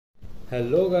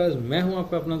Hello guys, मैं हूं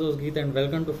आपका अपना दोस्त गीत एंड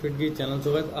वेलकम टू फिट गीत चैनल।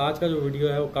 सो गाइस, आज का जो वीडियो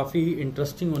है वो काफ़ी ही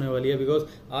इंटरेस्टिंग होने वाली है बिकॉज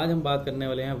आज हम बात करने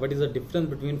वाले हैं what is the difference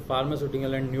between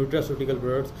pharmaceutical and nutraceutical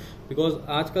products. Because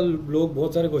आजकल लोग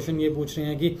बहुत सारे क्वेश्चन ये पूछ रहे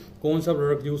हैं कि कौन सा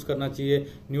प्रोडक्ट यूज़ करना चाहिए,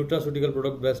 न्यूट्रास्यूटिकल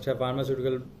प्रोडक्ट बेस्ट है,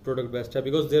 फार्मास्यूटिकल प्रोडक्ट बेस्ट है,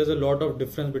 because there is a lot of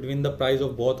difference between the price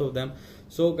of both of them.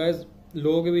 So guys,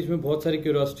 लोगों के बीच में बहुत सारी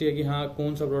क्यूरियोसिटी है कि हाँ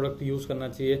कौन सा प्रोडक्ट यूज़ करना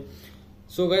चाहिए।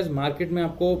 सो गाइज, मार्केट में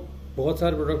आपको बहुत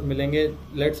सारे प्रोडक्ट मिलेंगे।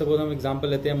 लेट सपोज हम एग्जांपल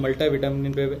लेते हैं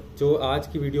मल्टीविटामिन पे, जो आज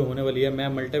की वीडियो होने वाली है। मैं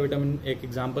मल्टीविटामिन एक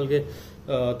एग्जांपल के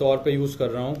तौर पे यूज़ कर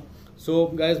रहा हूँ। सो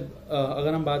गाइज,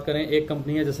 अगर हम बात करें, एक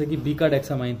कंपनी है जैसे कि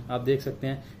becadexamine, आप देख सकते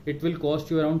हैं it will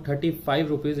cost you around 35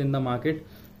 rupees in the market.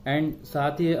 And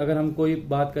साथ ही अगर हम कोई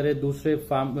बात करें दूसरे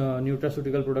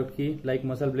न्यूट्रास्यूटिकल प्रोडक्ट की लाइक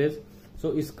मसल ब्लेज,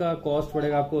 सो इसका कॉस्ट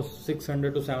पड़ेगा आपको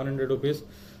 600 to 700 रुपीज़।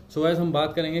 सो गाइज, हम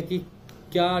बात करेंगे कि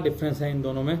क्या डिफरेंस है इन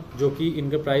दोनों में जो कि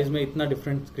इनके प्राइस में इतना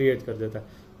डिफरेंस क्रिएट कर देता है।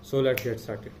 So let's get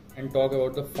started and talk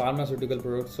about the pharmaceutical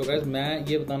product. So guys, मैं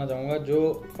ये बताना चाहूँगा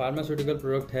जो फार्मास्यूटिकल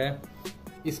प्रोडक्ट है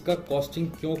इसका कॉस्टिंग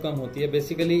क्यों कम होती है।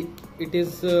 Basically it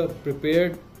is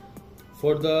prepared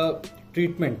for the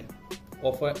treatment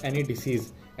of any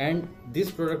disease and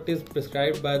this product is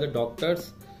prescribed by the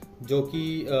doctors, जो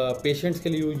कि पेशेंट्स के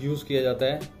लिए यूज़ किया जाता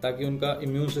है ताकि उनका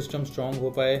इम्यून सिस्टम स्ट्रांग हो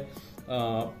पाए,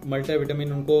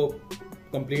 मल्टीविटामिन उनको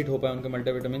कंप्लीट हो पाए, उनके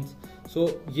मल्टीविटामिन। सो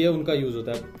ये उनका यूज़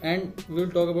होता है। And we will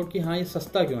talk about कि हाँ ये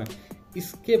सस्ता क्यों है।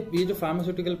 इसके ये जो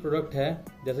फार्मास्यूटिकल प्रोडक्ट है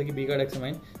जैसे कि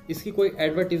becadexamine, इसकी कोई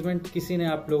एडवर्टीजमेंट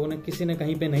आप लोगों ने किसी ने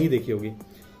कहीं पे नहीं देखी होगी।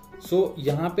 सो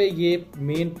यहाँ पे ये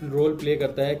मेन रोल प्ले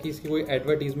करता है कि इसकी कोई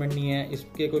एडवर्टीजमेंट नहीं है,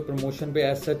 इसके कोई प्रमोशन पे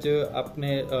एज सच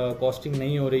अपने कॉस्टिंग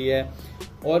नहीं हो रही है,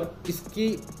 और इसकी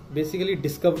बेसिकली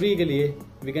डिस्कवरी के लिए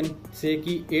वी कैन से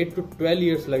कि 8 to 12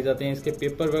 ईयर्स लग जाते हैं इसके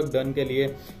पेपर वर्क डन के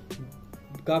लिए।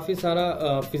 काफ़ी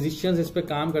सारा फिजिशियंस इस पे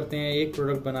काम करते हैं एक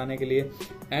प्रोडक्ट बनाने के लिए।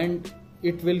 And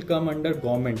it will come under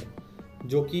government,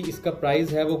 जो कि इसका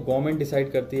प्राइस है वो गवर्नमेंट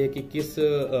डिसाइड करती है कि किस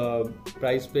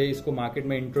प्राइस पे इसको मार्केट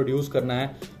में इंट्रोड्यूस करना है।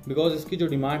 बिकॉज इसकी जो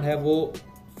डिमांड है वो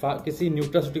किसी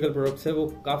न्यूट्रास्यूटिकल प्रोडक्ट से वो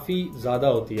काफ़ी ज़्यादा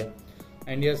होती है।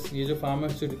 एंड यस, ये जो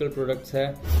फार्मास्यूटिकल प्रोडक्ट्स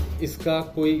है इसका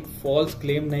कोई फॉल्स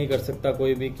क्लेम नहीं कर सकता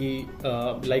कोई भी कि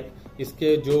लाइक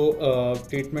इसके जो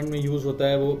ट्रीटमेंट में यूज़ होता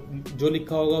है वो जो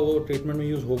लिखा होगा वो ट्रीटमेंट में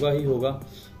यूज़ होगा ही होगा।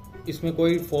 इसमें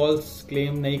कोई फॉल्स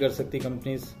क्लेम नहीं कर सकती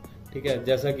कंपनीज, ठीक है।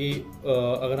 जैसा कि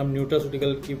अगर हम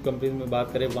न्यूट्रास्यूटिकल की कंपनीज में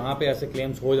बात करें, वहाँ पे ऐसे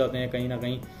क्लेम्स हो जाते हैं कहीं ना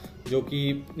कहीं जो कि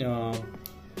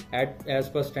एज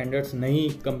पर स्टैंडर्ड्स नहीं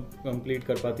कंप्लीट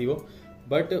कर पाती वो।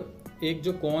 बट एक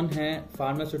जो कौन है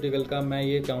फार्मास्यूटिकल का, मैं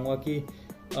ये चाहूँगा कि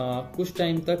कुछ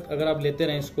टाइम तक अगर आप लेते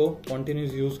रहें, इसको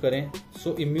कॉन्टिन्यूस यूज़ करें,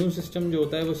 सो इम्यून सिस्टम जो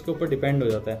होता है वो इसके ऊपर डिपेंड हो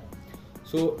जाता है।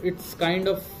 So it's kind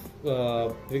of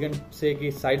we can say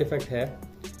कि साइड इफेक्ट है।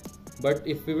 But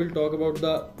if we will talk about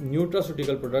the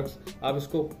nutraceutical products, आप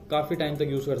इसको काफ़ी टाइम तक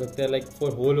यूज़ कर सकते हैं, like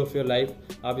for whole of your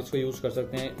life आप इसको यूज़ कर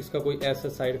सकते हैं। इसका कोई ऐसा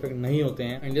साइड इफेक्ट नहीं होते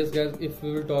हैं। And just guys, if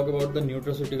we will talk about the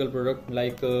nutraceutical product,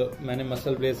 like मैंने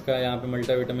मसल ब्लेज का यहाँ पे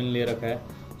मल्टीविटामिन ले रखा है।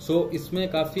 सो इसमें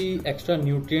काफ़ी एक्स्ट्रा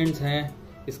न्यूट्रिएंट्स हैं,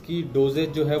 इसकी डोजेज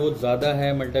जो है वो ज़्यादा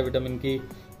है मल्टीविटामिन की,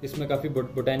 इसमें काफ़ी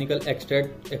बोटानिकल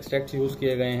एक्सट्रैक्ट्स यूज़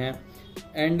किए गए हैं।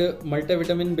 एंड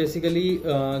मल्टीविटामिन बेसिकली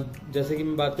जैसे कि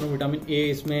मैं बात करूँ विटामिन ए,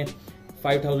 इसमें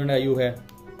 5000 IU है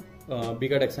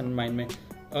becadexamine में,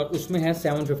 और उसमें है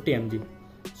 750 mg।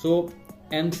 So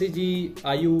mcg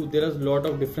IU, there is lot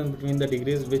of difference between the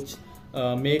degrees which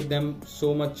make them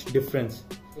so much difference.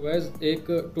 तो गाइस,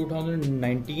 एक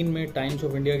 2019 में टाइम्स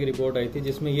ऑफ इंडिया की रिपोर्ट आई थी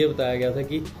जिसमें ये बताया गया था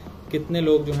कि कितने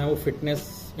लोग जो हैं वो फिटनेस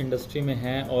इंडस्ट्री में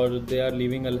हैं और they are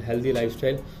living a healthy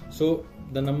lifestyle. So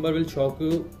the number will shock you,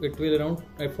 it will around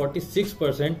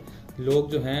 46% लोग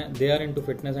जो हैं they are into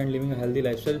fitness and living a healthy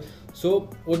lifestyle. सो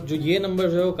और जो ये नंबर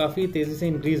जो है वो काफ़ी तेज़ी से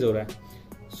इंक्रीज हो रहा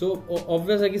है। सो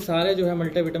ऑब्वियस है कि सारे जो है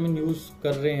मल्टीविटामिन यूज़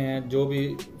कर रहे हैं जो भी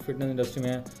फिटनेस इंडस्ट्री में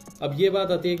है। अब ये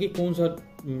बात आती है कि कौन सा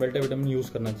मल्टीविटामिन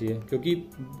यूज़ करना चाहिए, क्योंकि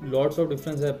लॉट्स ऑफ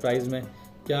डिफरेंस है प्राइस में,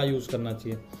 क्या यूज़ करना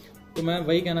चाहिए। तो मैं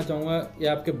वही कहना चाहूँगा, ये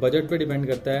आपके बजट पे डिपेंड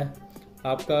करता है,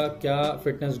 आपका क्या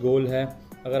फिटनेस गोल है।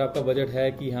 अगर आपका बजट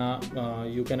है कि हाँ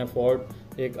यू कैन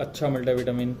अफोर्ड एक अच्छा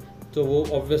मल्टीविटामिन, तो वो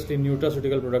ऑब्वियसली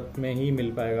न्यूट्रास्यूटिकल प्रोडक्ट में ही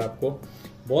मिल पाएगा आपको।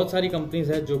 बहुत सारी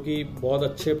कंपनीज है जो कि बहुत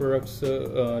अच्छे प्रोडक्ट्स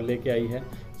लेके आई है।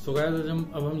 सो गाइस,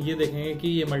 अब हम ये देखेंगे कि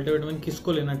ये मल्टीविटामिन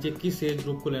किसको लेना चाहिए, किस एज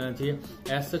ग्रुप को लेना चाहिए।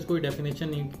 एज सच कोई डेफिनेशन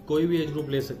नहीं, कोई भी एज ग्रुप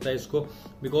ले सकता है इसको,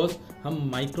 बिकॉज हम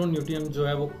माइक्रो न्यूट्रिएंट जो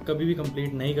है वो कभी भी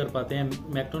कंप्लीट नहीं कर पाते हैं।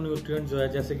 मैक्रो न्यूट्रिएंट जो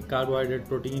है जैसे कि कार्बोहाइड्रेट,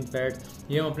 प्रोटीन, फैट्स,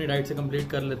 ये हम अपनी डाइट से कंप्लीट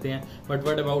कर लेते हैं। But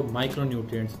what about micro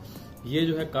nutrients, ये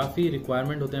जो है काफ़ी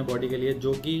रिक्वायरमेंट होते हैं बॉडी के लिए,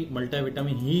 जो कि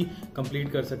मल्टीविटामिन ही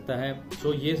कंप्लीट कर सकता है।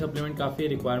 सो ये सप्लीमेंट काफ़ी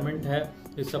रिक्वायरमेंट है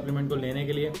इस सप्लीमेंट को लेने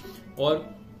के लिए। और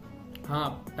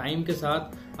हाँ, टाइम के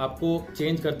साथ आपको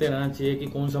चेंज करते रहना चाहिए कि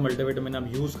कौन सा मल्टीविटामिन आप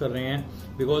यूज कर रहे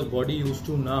हैं, बिकॉज बॉडी यूज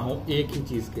टू ना हो एक ही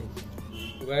चीज के।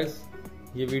 तो गाइस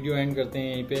ये वीडियो एंड करते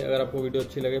हैं यहीं पे। अगर आपको वीडियो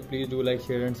अच्छी लगे please do like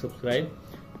share and subscribe.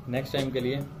 Next time के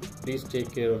लिए please take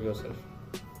care of yourself.